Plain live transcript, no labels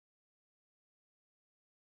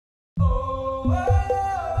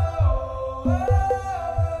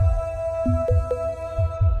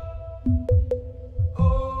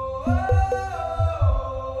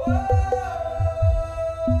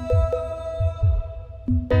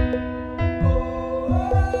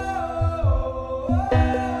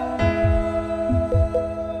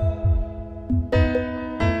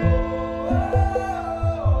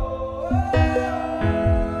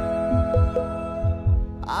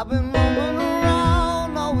I've been roaming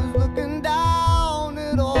around, always looking down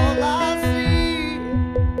at all I see.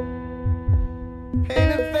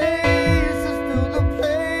 Painted faces through the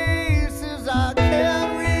places I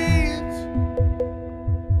can't reach.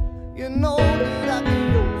 You know that I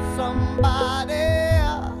can use somebody.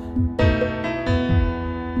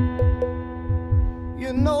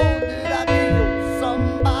 You know that I can use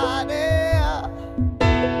somebody.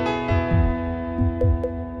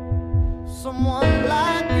 Someone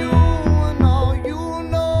like you and all you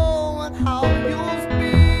know and how you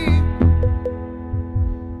speak.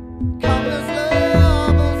 Countless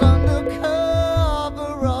lovers under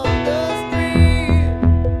cover of the street.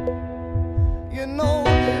 You know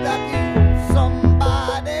that I can use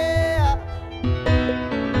somebody.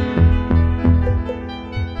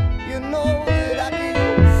 You know that I can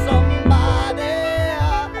use somebody.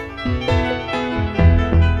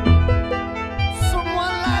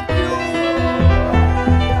 Someone like you.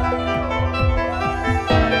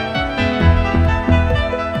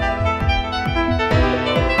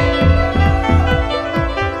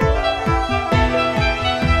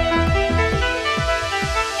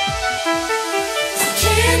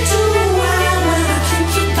 Can't do well when I can't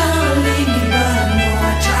keep on leaving, but I know I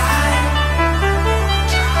tried.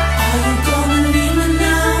 Are you gonna leave me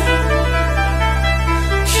now?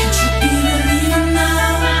 Can't you be believing now?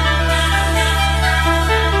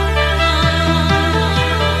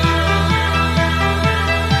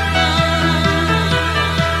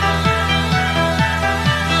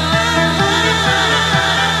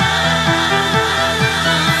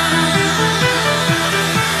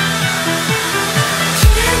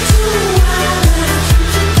 Can't do well when I can't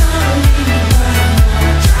keep on leaving, but I know I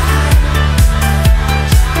tried.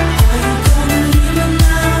 Are you gonna leave me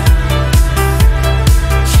now?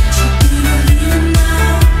 Can't you be believing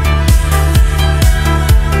now?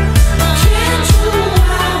 Can't do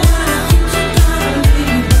well when I can't keep on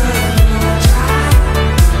leaving, but I know I tried.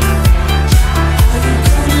 Are you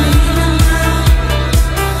gonna leave me now?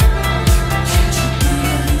 Can't you be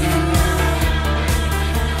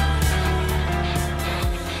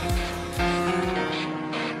believing now?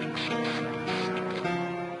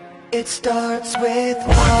 It starts with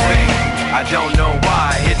One thing, I don't know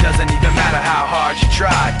why. It doesn't even matter how hard you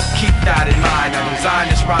try. Keep that in mind. I designed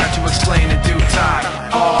this rhyme to explain in due time.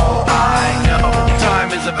 All I know,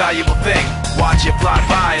 time is a valuable thing. Watch it fly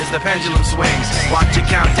by as the pendulum swings. Watch it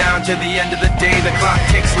count down to the end of the day. The clock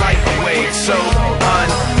takes life away. It's so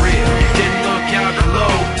unreal. Didn't look out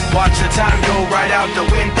below. Watch the time go right out the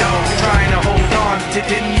window. Trying to hold on to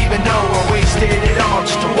didn't even know or wasted it all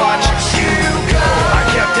just to watch you go. I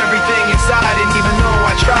kept everything inside, and even though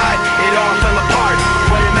I tried, it all fell apart.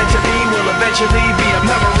 What it meant to be will eventually be a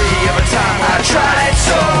memory of a time I tried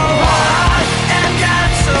so hard and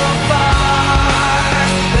got so far,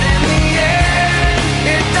 but in the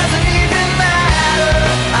end, it doesn't even matter.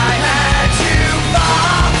 I had to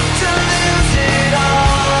fall to lose it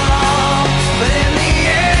all, but in the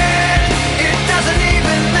end, it doesn't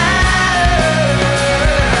even matter.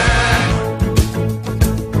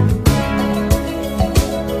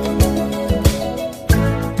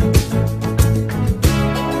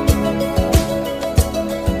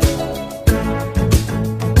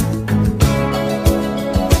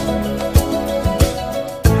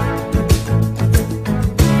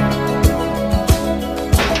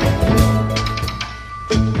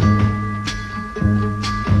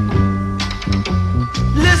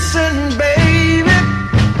 Listen, baby,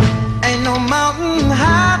 ain't no mountain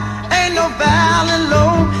high, ain't no valley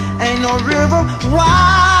low, ain't no river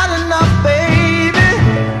wide enough, baby.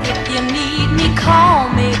 If you need me, call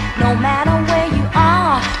me. No matter where you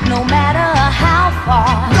are, no matter how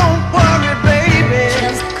far. Don't worry, baby.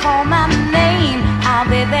 Just call my name, I'll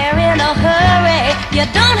be there in a hurry. You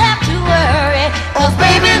don't have to worry, 'cause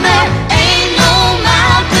baby, there ain't no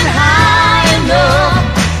mountain high enough,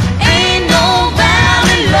 ain't no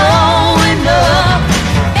valley low enough,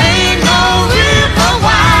 ain't no river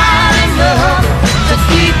wide enough to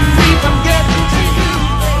keep me from getting to you.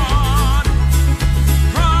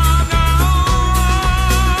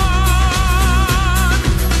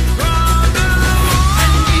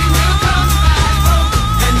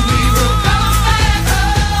 And we will come back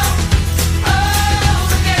home, oh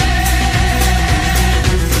yeah.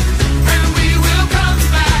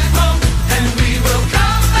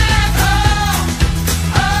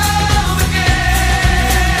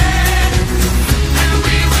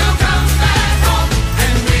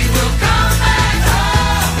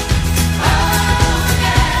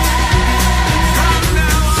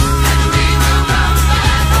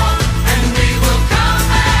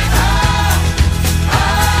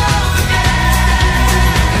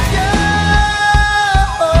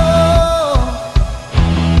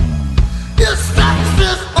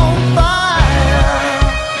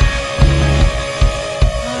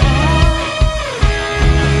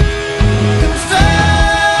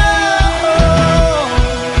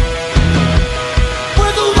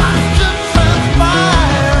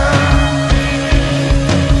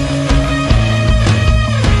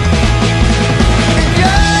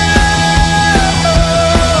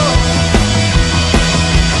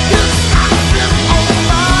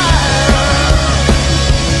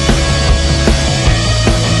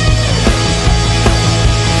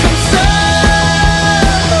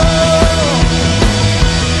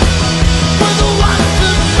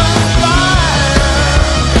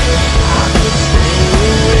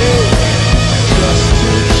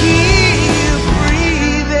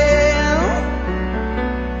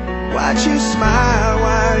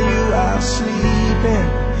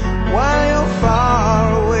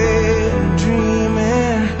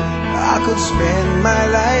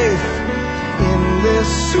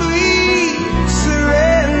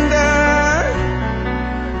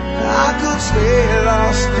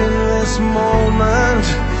 this moment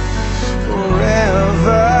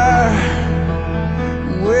forever.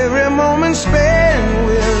 Every moment spent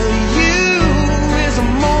with you is a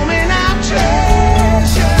moment I'll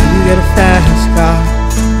treasure. You get a fast car,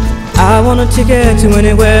 I want a ticket to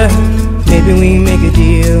anywhere. Maybe we make a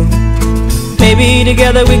deal. Maybe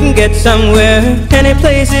together we can get somewhere. Any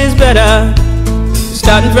place is better.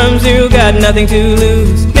 Starting from zero, got nothing to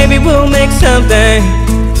lose. Maybe we'll make something.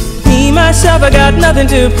 Me, myself, I got nothing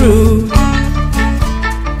to prove.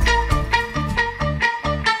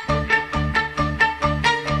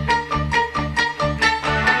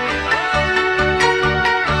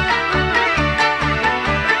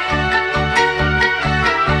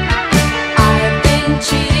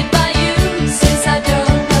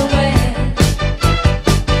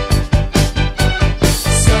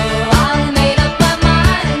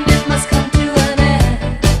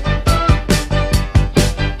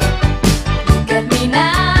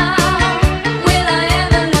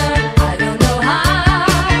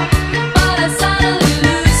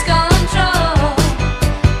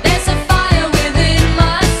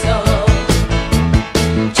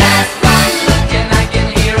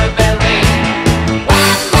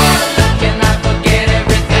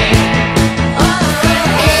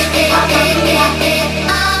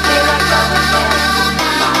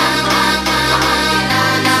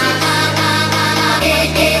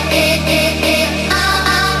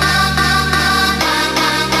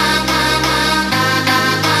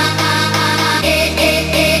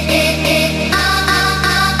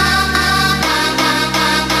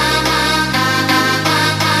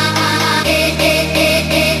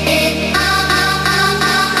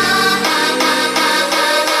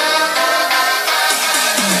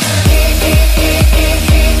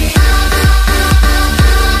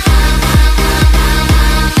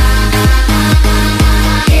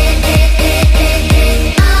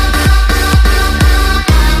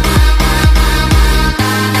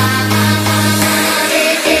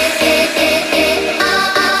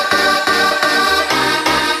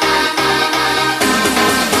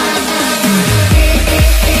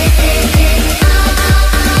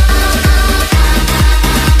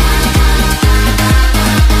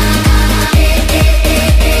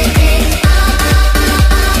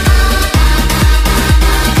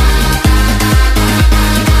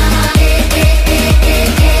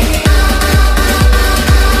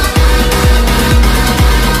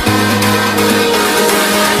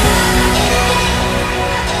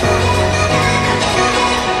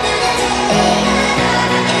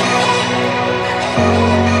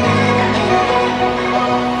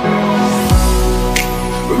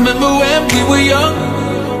 Remember when we were young,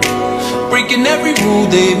 breaking every rule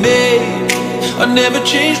they made. I never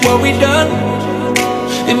changed what we done.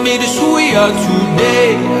 It made us who we are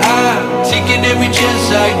today. I'm taking every chance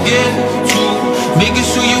I get to make it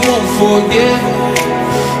so you won't forget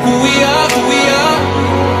who we are.